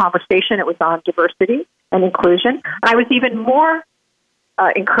introversion in the conversation. It was on diversity and inclusion. And I was even more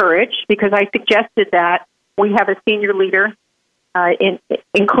encouraged because I suggested that we have a senior leader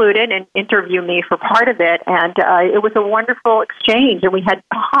included and interview me for part of it. And it was a wonderful exchange, and we had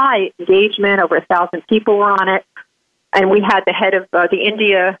high engagement. Over 1,000 people were on it. And we had the head of the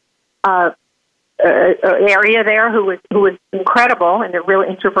India area there who was incredible and a real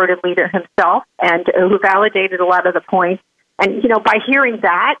introverted leader himself, and who validated a lot of the points. And, by hearing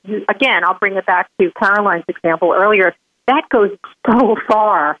that, again, I'll bring it back to Caroline's example earlier, that goes so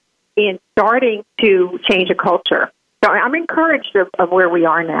far in starting to change a culture. So I'm encouraged of where we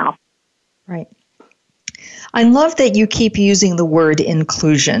are now. Right. I love that you keep using the word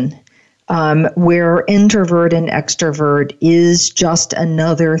inclusion, where introvert and extrovert is just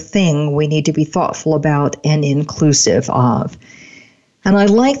another thing we need to be thoughtful about and inclusive of. And I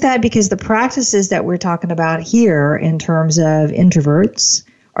like that because the practices that we're talking about here in terms of introverts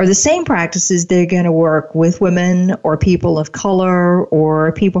are the same practices they're going to work with women or people of color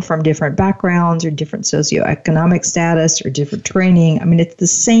or people from different backgrounds or different socioeconomic status or different training. I mean, it's the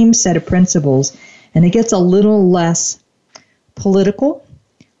same set of principles, and it gets a little less political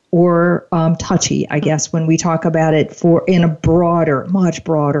or touchy, I guess, when we talk about it in a much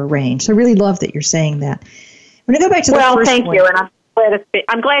broader range. So I really love that you're saying that. I'm going to go back to the first one. Well, thank you, and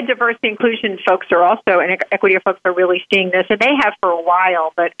I'm glad diversity inclusion folks are also, and equity folks are really seeing this, and they have for a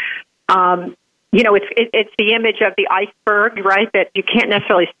while. But it's the image of the iceberg, right? That you can't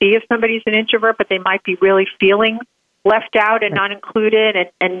necessarily see if somebody's an introvert, but they might be really feeling left out and not included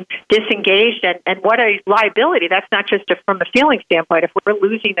and disengaged. And what a liability! That's not just from a feeling standpoint. If we're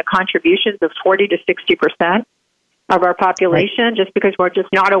losing the contributions of 40 to 60% of our population just because we're just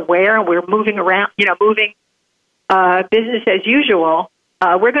not aware and we're moving around, moving. Business as usual,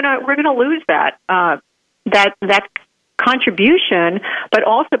 we're gonna lose that contribution, but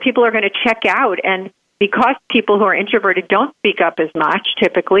also people are going to check out, and because people who are introverted don't speak up as much,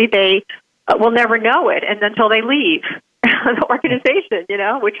 typically they will never know it, and until they leave the organization,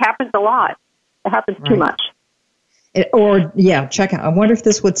 which happens a lot. It happens too much. Check out. I wonder if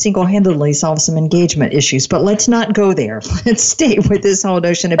this would single-handedly solve some engagement issues, but let's not go there. Let's stay with this whole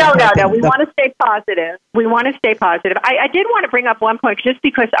notion of No. We want to stay positive. I did want to bring up one point, just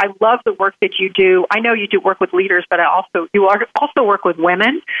because I love the work that you do. I know you do work with leaders, but you also work with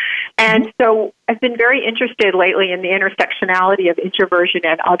women, and so I've been very interested lately in the intersectionality of introversion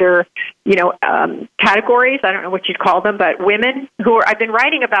and other, categories. I don't know what you'd call them, but I've been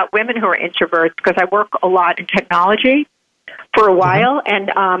writing about women who are introverts because I work a lot in technology for a while,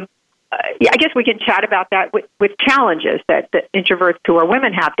 and I guess we can chat about that with challenges that introverts who are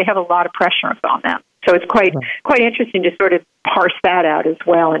women have. They have a lot of pressure on them. So it's quite interesting to sort of parse that out as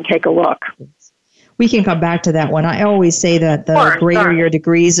well and take a look. We can come back to that one. I always say that the greater your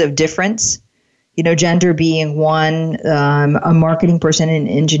degrees of difference, gender being one, a marketing person in an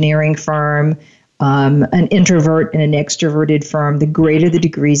engineering firm, an introvert in an extroverted firm, the greater the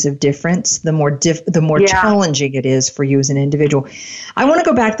degrees of difference, the more challenging it is for you as an individual. I want to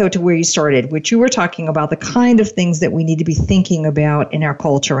go back, though, to where you started, which you were talking about the kind of things that we need to be thinking about in our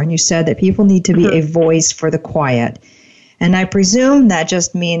culture. And you said that people need to be a voice for the quiet. And I presume that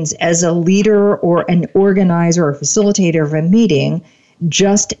just means as a leader or an organizer or facilitator of a meeting,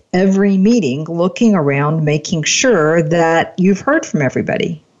 just every meeting looking around, making sure that you've heard from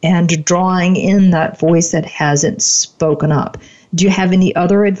everybody and drawing in that voice that hasn't spoken up. Do you have any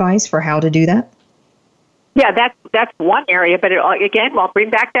other advice for how to do that? Yeah, that's one area. But again, I'll bring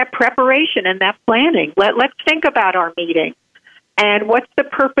back that preparation and that planning. Let's think about our meeting. And what's the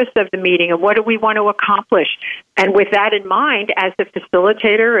purpose of the meeting, and what do we want to accomplish? And with that in mind, as the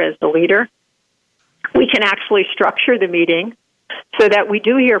facilitator, as the leader, we can actually structure the meeting so that we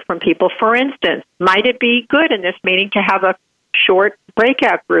do hear from people. For instance, might it be good in this meeting to have a short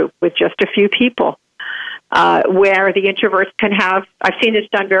breakout group with just a few people where the introverts can have, I've seen this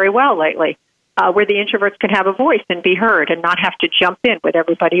done very well lately, where the introverts can have a voice and be heard and not have to jump in with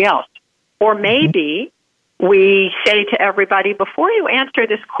everybody else. Or maybe we say to everybody, before you answer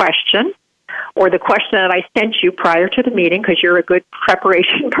this question, or the question that I sent you prior to the meeting, because you're a good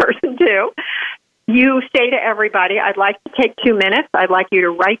preparation person too, you say to everybody, I'd like to take 2 minutes. I'd like you to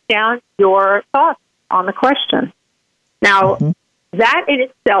write down your thoughts on the question. Now, that in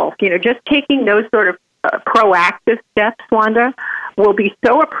itself, just taking those sort of proactive steps, Wanda, will be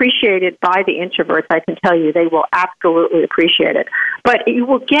so appreciated by the introverts. I can tell you they will absolutely appreciate it. But you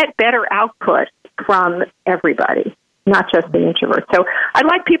will get better output from everybody, not just the introverts. So I'd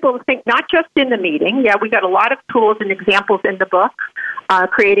like people to think not just in the meeting. Yeah, we got a lot of tools and examples in the book,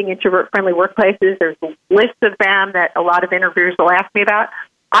 creating introvert-friendly workplaces. There's a list of them that a lot of interviewers will ask me about.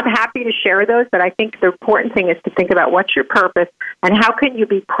 I'm happy to share those, but I think the important thing is to think about what's your purpose and how can you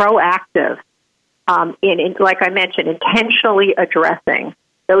be proactive in, like I mentioned, intentionally addressing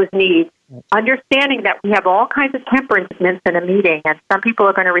those needs, understanding that we have all kinds of temperaments in a meeting, and some people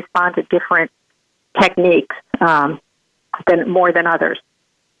are going to respond to different techniques more than others.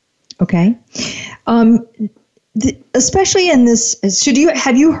 Okay. Especially in this,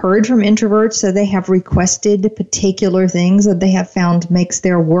 have you heard from introverts that they have requested particular things that they have found makes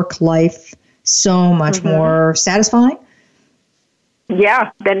their work life so much more satisfying?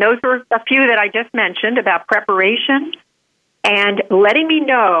 Yeah, then those were a few that I just mentioned about preparation and letting me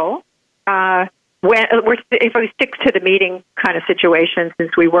know if we stick to the meeting kind of situation,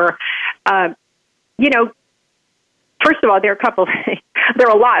 since we were, first of all, there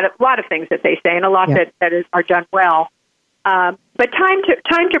are a lot of things that they say, and a lot that are done well. But time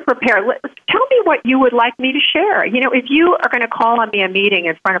to prepare. Tell me what you would like me to share. If you are going to call on me a meeting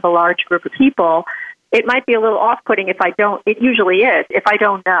in front of a large group of people, it might be a little off-putting if I don't. It usually is if I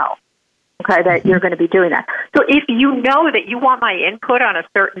don't know. Okay, that you're going to be doing that. So if you know that you want my input on a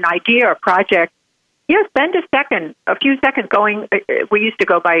certain idea or project, spend a few seconds going. We used to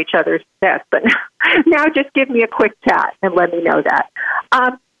go by each other's desks, but now just give me a quick chat and let me know that.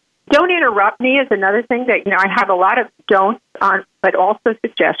 Don't interrupt me is another thing that, I have a lot of don'ts on, but also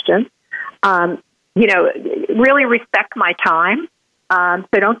suggestions. Really respect my time.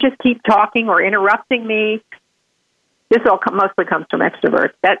 So don't just keep talking or interrupting me. This all mostly comes from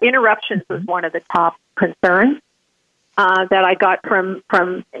extroverts. That interruptions was one of the top concerns that I got from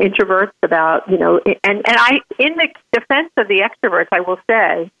introverts about, and I, in the defense of the extroverts, I will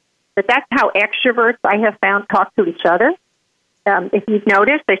say that that's how extroverts I have found talk to each other. If you've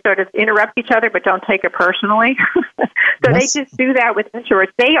noticed, they sort of interrupt each other but don't take it personally. So They just do that with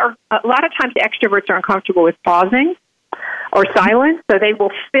introverts. A lot of times extroverts are uncomfortable with pausing or silence, so they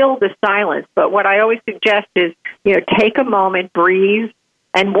will fill the silence. But what I always suggest is, take a moment, breathe,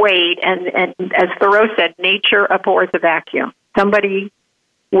 and wait. And as Thoreau said, nature abhors a vacuum. Somebody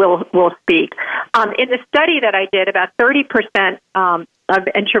will speak. In the study that I did, about 30% of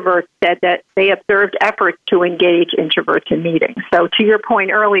introverts said that they observed efforts to engage introverts in meetings. So to your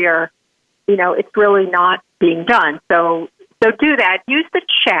point earlier, it's really not being done. So do that. Use the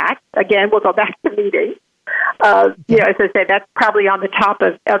chat. Again, we'll go back to meetings. As I said, that's probably on the top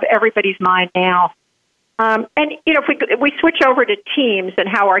of everybody's mind now. And if we switch over to teams and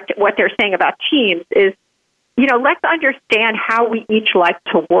what they're saying about teams is, let's understand how we each like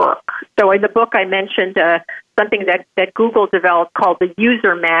to work. So in the book, I mentioned something that Google developed called the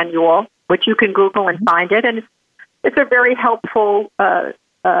user manual, which you can Google and find it. And it's a very helpful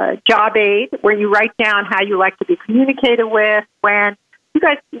job aid where you write down how you like to be communicated with, when.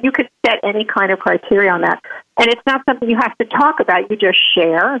 You could set any kind of criteria on that. And it's not something you have to talk about. You just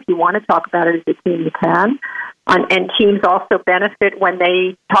share. If you want to talk about it as a team, you can. And teams also benefit when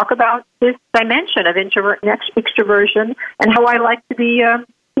they talk about this dimension of introvert and extroversion and how I like to be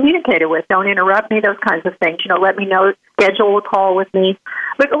communicated with. Don't interrupt me, those kinds of things. Let me know, schedule a call with me.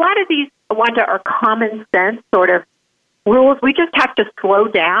 But a lot of these, Wanda, are common sense sort of rules. We just have to slow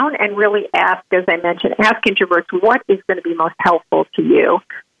down and really ask, as I mentioned, ask introverts what is going to be most helpful to you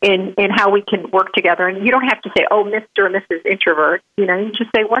in how we can work together. And you don't have to say, oh, Mr. or Mrs. Introvert. You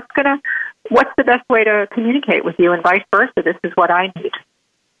just say, what's the best way to communicate with you, and vice versa. This is what I need.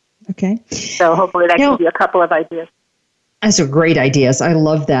 Okay. So hopefully that gives you a couple of ideas. Those are great ideas. I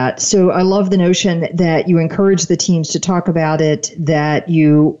love that. So I love the notion that you encourage the teams to talk about it, that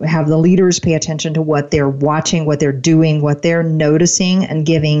you have the leaders pay attention to what they're watching, what they're doing, what they're noticing and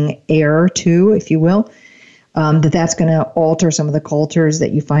giving air to, if you will, that's going to alter some of the cultures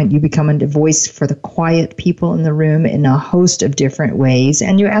that you find. You become a voice for the quiet people in the room in a host of different ways,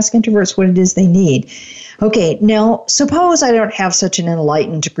 and you ask introverts what it is they need. Okay, now suppose I don't have such an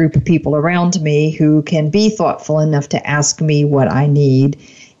enlightened group of people around me who can be thoughtful enough to ask me what I need.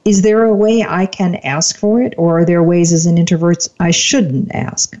 Is there a way I can ask for it, or are there ways as an introvert I shouldn't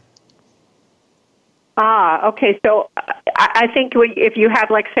ask? Okay. So I think if you have,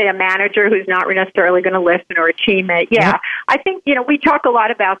 like, say, a manager who's not necessarily going to listen, or a teammate, I think, we talk a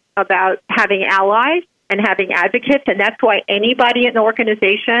lot about having allies and having advocates, and that's why anybody in the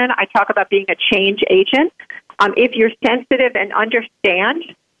organization, I talk about being a change agent. If you're sensitive and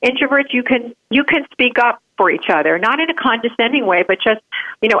understand introverts, you can speak up for each other, not in a condescending way, but just,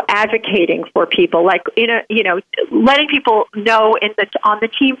 advocating for people, like, letting people know on the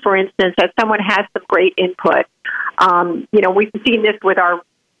team, for instance, that someone has some great input. We've seen this with our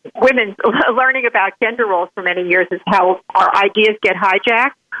women learning about gender roles for many years, is how our ideas get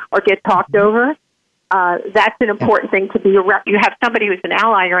hijacked or get talked over. That's an important thing to be around. You have somebody who's an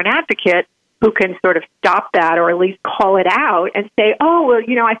ally or an advocate who can sort of stop that, or at least call it out and say, oh, well,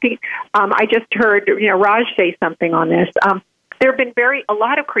 I think I just heard, Raj say something on this. There have been a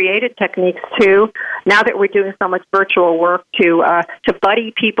lot of creative techniques, too, now that we're doing so much virtual work, to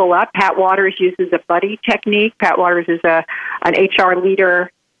buddy people up. Pat Waters uses a buddy technique. Pat Waters is an HR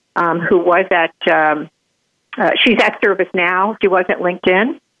leader who was she's at ServiceNow. She was at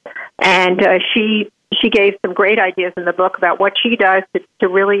LinkedIn. And she gave some great ideas in the book about what she does to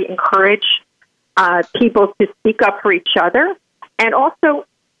really encourage people to speak up for each other. And also,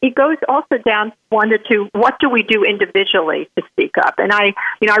 it goes also down to what do we do individually to speak up. And I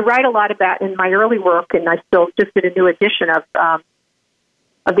write a lot about in my early work, and I still just did a new edition of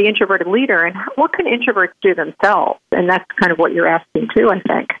the Introverted Leader, and what can introverts do themselves? And that's kind of what you're asking too, I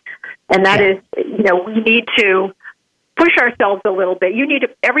think. And that is, we need to push ourselves a little bit.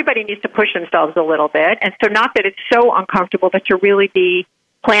 Everybody needs to push themselves a little bit. And so not that it's so uncomfortable, but to really be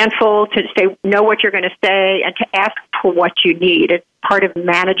planful, to know what you're going to say, and to ask for what you need. It's part of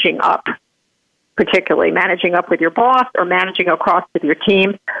managing up, particularly managing up with your boss or managing across with your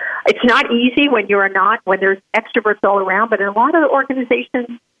team. It's not easy when there's extroverts all around, but in a lot of the organizations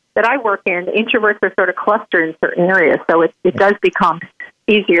that I work in, introverts are sort of clustered in certain areas. So it does become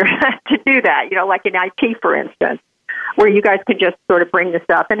easier to do that, like in IT, for instance, where you guys can just sort of bring this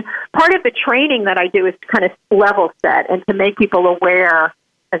up. And part of the training that I do is to kind of level set and to make people aware,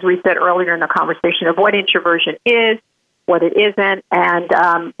 as we said earlier in the conversation, of what introversion is, what it isn't.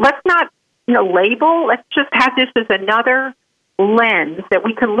 And let's not, label. Let's just have this as another lens that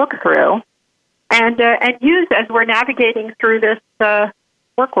we can look through and use as we're navigating through this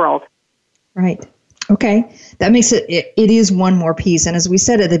work world. Right. Okay. That makes it is one more piece. And as we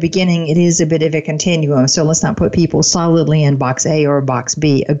said at the beginning, it is a bit of a continuum. So let's not put people solidly in box A or box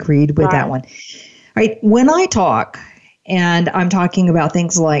B. Agreed with that one. All right. When I talk, and I'm talking about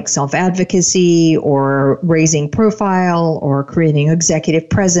things like self-advocacy or raising profile or creating executive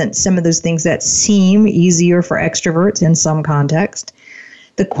presence, some of those things that seem easier for extroverts in some context.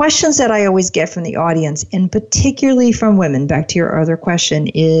 The questions that I always get from the audience, and particularly from women, back to your other question,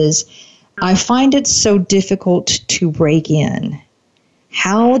 is I find it so difficult to break in.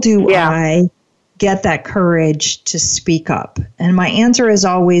 How do I get that courage to speak up? And my answer has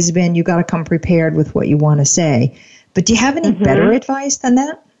always been, you got to come prepared with what you want to say. But do you have any better advice than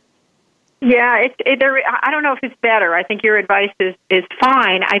that? Yeah, I don't know if it's better. I think your advice is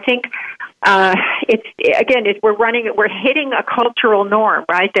fine. I think we're hitting a cultural norm,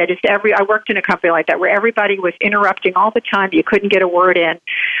 right? That is I worked in a company like that where everybody was interrupting all the time. You couldn't get a word in.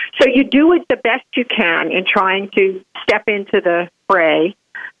 So you do it the best you can in trying to step into the fray.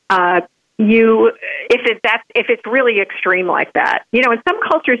 if it's really extreme like that. In some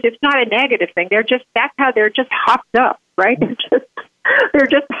cultures, it's not a negative thing. That's how they're just hopped up, right? They're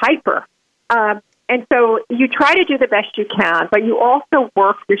just hyper. And so you try to do the best you can, but you also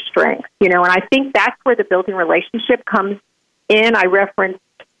work your strengths, and I think that's where the building relationship comes in. I referenced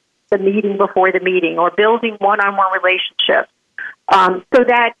the meeting before the meeting, or building one-on-one relationships, so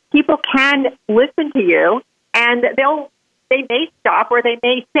that people can listen to you, and they may stop, or they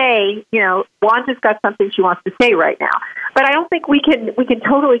may say, Wanda's got something she wants to say right now. But I don't think we can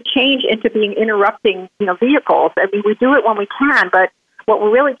totally change into being interrupting, vehicles. I mean, we do it when we can, but what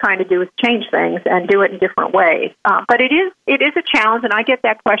we're really trying to do is change things and do it in different ways. But it is a challenge, and I get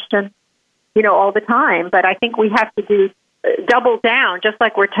that question, all the time. But I think we have to double down, just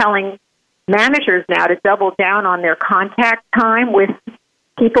like we're telling managers now to double down on their contact time with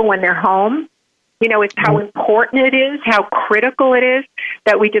people when they're home. It's how important it is, how critical it is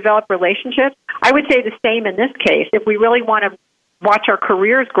that we develop relationships. I would say the same in this case. If we really want to watch our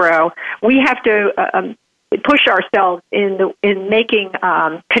careers grow, we have to push ourselves in making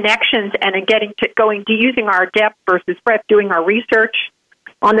connections and in going to using our depth versus breadth, doing our research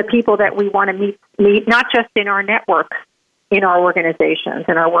on the people that we want to meet, not just in our networks, in our organizations,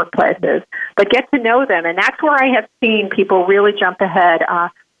 in our workplaces, but get to know them. And that's where I have seen people really jump ahead.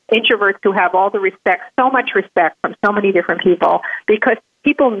 Introverts who have all the respect, so much respect from so many different people, because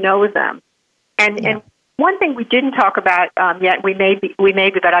people know them. And one thing we didn't talk about yet, we may be,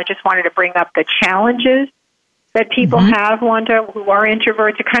 but I just wanted to bring up the challenges that people have, Wanda, who are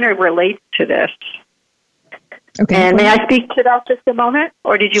introverts. It kind of relates to this. Okay. And may I speak to that just a moment,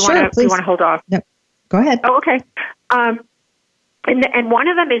 or did you want to hold off? No. Go ahead. Oh, okay. And one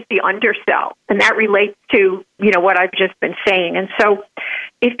of them is the undersell, and that relates to, what I've just been saying. And so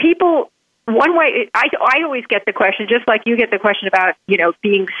if people, one way, I always get the question, just like you get the question about,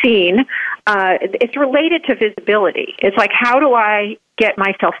 being seen, it's related to visibility. It's like, how do I get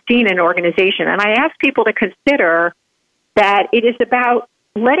myself seen in an organization? And I ask people to consider that it is about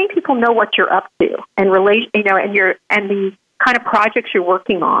letting people know what you're up to and and the kind of projects you're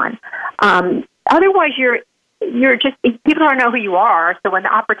working on. Otherwise, you're just, people don't know who you are. So when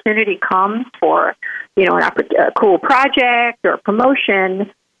the opportunity comes for, a cool project or promotion,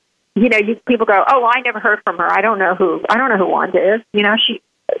 people go, oh, well, I never heard from her. I don't know who Wanda is.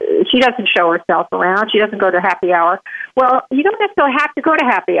 She doesn't show herself around. She doesn't go to happy hour. Well, you don't necessarily have to go to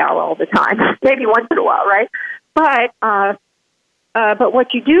happy hour all the time. Maybe once in a while, right? But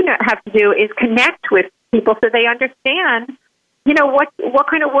what you do have to do is connect with people so they understand what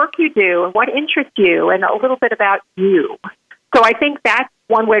kind of work you do and what interests you and a little bit about you. So I think that's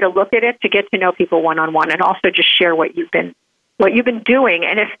one way to look at it, to get to know people one-on-one, and also just share what you've been doing.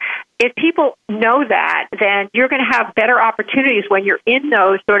 And if people know that, then you're going to have better opportunities when you're in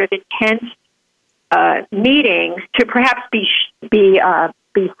those sort of intense meetings to perhaps be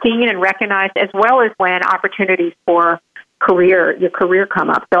seen and recognized, as well as when opportunities for your career come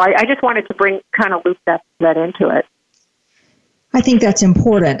up. So I just wanted to loop that into it. I think that's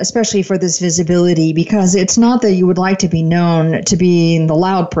important, especially for this visibility, because it's not that you would like to be known to be the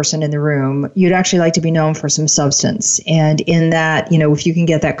loud person in the room. You'd actually like to be known for some substance. And in that, if you can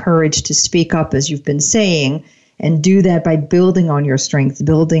get that courage to speak up, as you've been saying, and do that by building on your strengths,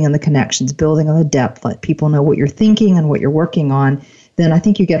 building on the connections, building on the depth, let people know what you're thinking and what you're working on, then I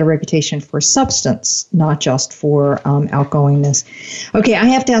think you get a reputation for substance, not just for outgoingness. Okay, I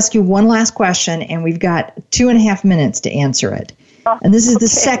have to ask you one last question, and we've got 2.5 minutes to answer it. And this is the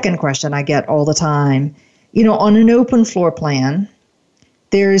second question I get all the time. On an open floor plan,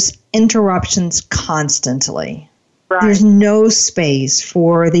 there's interruptions constantly. Right. There's no space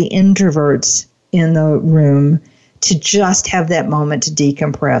for the introverts in the room to just have that moment to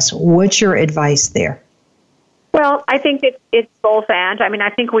decompress. What's your advice there? Well, I think it's both and. I mean,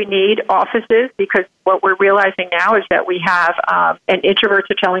 I think we need offices, because what we're realizing now is that we have, and introverts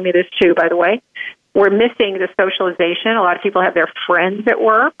are telling me this too, by the way, we're missing the socialization. A lot of people have their friends at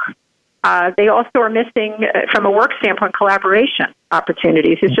work. They also are missing, from a work standpoint, collaboration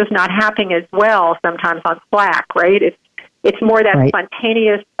opportunities. It's just not happening as well sometimes on Slack, right? It's more that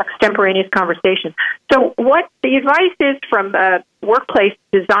spontaneous, extemporaneous conversation. So what the advice is from workplace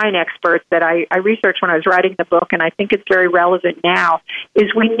design experts that I researched when I was writing the book, and I think it's very relevant now,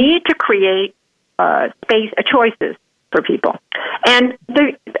 is we need to create choices for people. And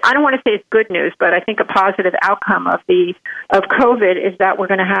I don't want to say it's good news, but I think a positive outcome of COVID is that we're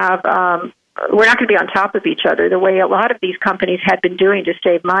going to have we're not going to be on top of each other the way a lot of these companies had been doing to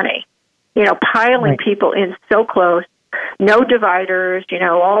save money. Piling people in so close, no dividers,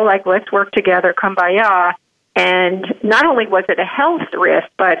 all like, let's work together, kumbaya. And not only was it a health risk,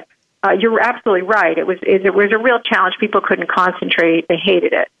 but you're absolutely right. It was a real challenge. People couldn't concentrate. They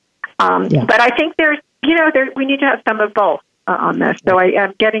hated it. But I think we need to have some of both on this. So I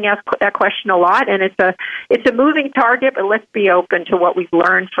am getting asked that question a lot, and it's a moving target, but let's be open to what we've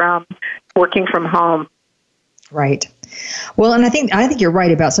learned from working from home. Right. Well, and I think you're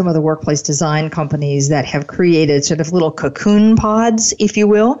right about some of the workplace design companies that have created sort of little cocoon pods, if you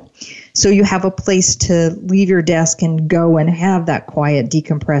will. So you have a place to leave your desk and go and have that quiet,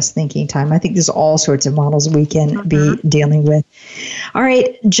 decompressed thinking time. I think there's all sorts of models we can be dealing with. All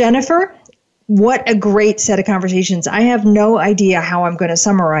right, Jennifer, what a great set of conversations. I have no idea how I'm going to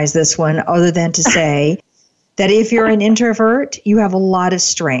summarize this one other than to say that if you're an introvert, you have a lot of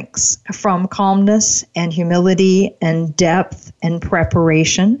strengths, from calmness and humility and depth and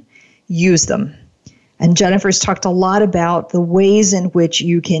preparation. Use them. And Jennifer's talked a lot about the ways in which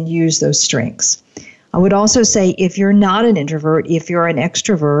you can use those strengths. I would also say if you're not an introvert, if you're an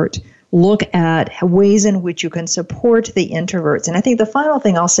extrovert, look at ways in which you can support the introverts. And I think the final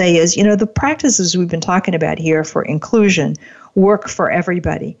thing I'll say is, the practices we've been talking about here for inclusion work for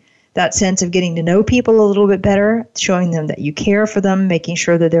everybody. That sense of getting to know people a little bit better, showing them that you care for them, making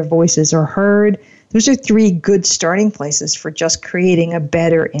sure that their voices are heard. Those are 3 good starting places for just creating a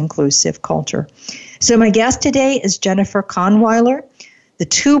better inclusive culture. So my guest today is Jennifer Kahnweiler. The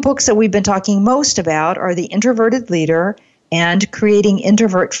 2 books that we've been talking most about are The Introverted Leader and Creating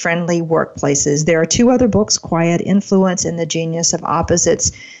Introvert-Friendly Workplaces. There are 2 other books, Quiet Influence and The Genius of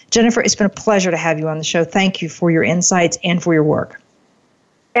Opposites. Jennifer, it's been a pleasure to have you on the show. Thank you for your insights and for your work.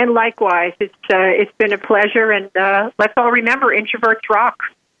 And likewise, it's been a pleasure, and let's all remember, introverts rock.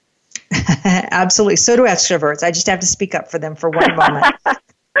 Absolutely. So do extroverts. I just have to speak up for them for one moment.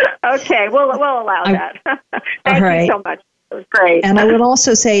 Okay, we'll allow that. Thank you so much. It was great. And I would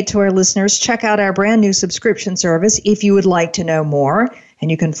also say to our listeners, check out our brand new subscription service if you would like to know more. And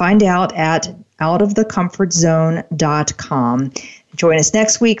you can find out at outofthecomfortzone.com. Join us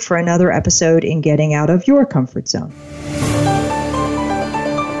next week for another episode in Getting Out of Your Comfort Zone.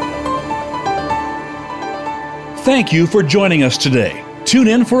 Thank you for joining us today. Tune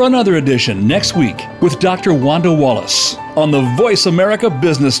in for another edition next week with Dr. Wanda Wallace on the Voice America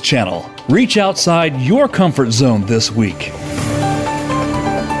Business Channel. Reach outside your comfort zone this week.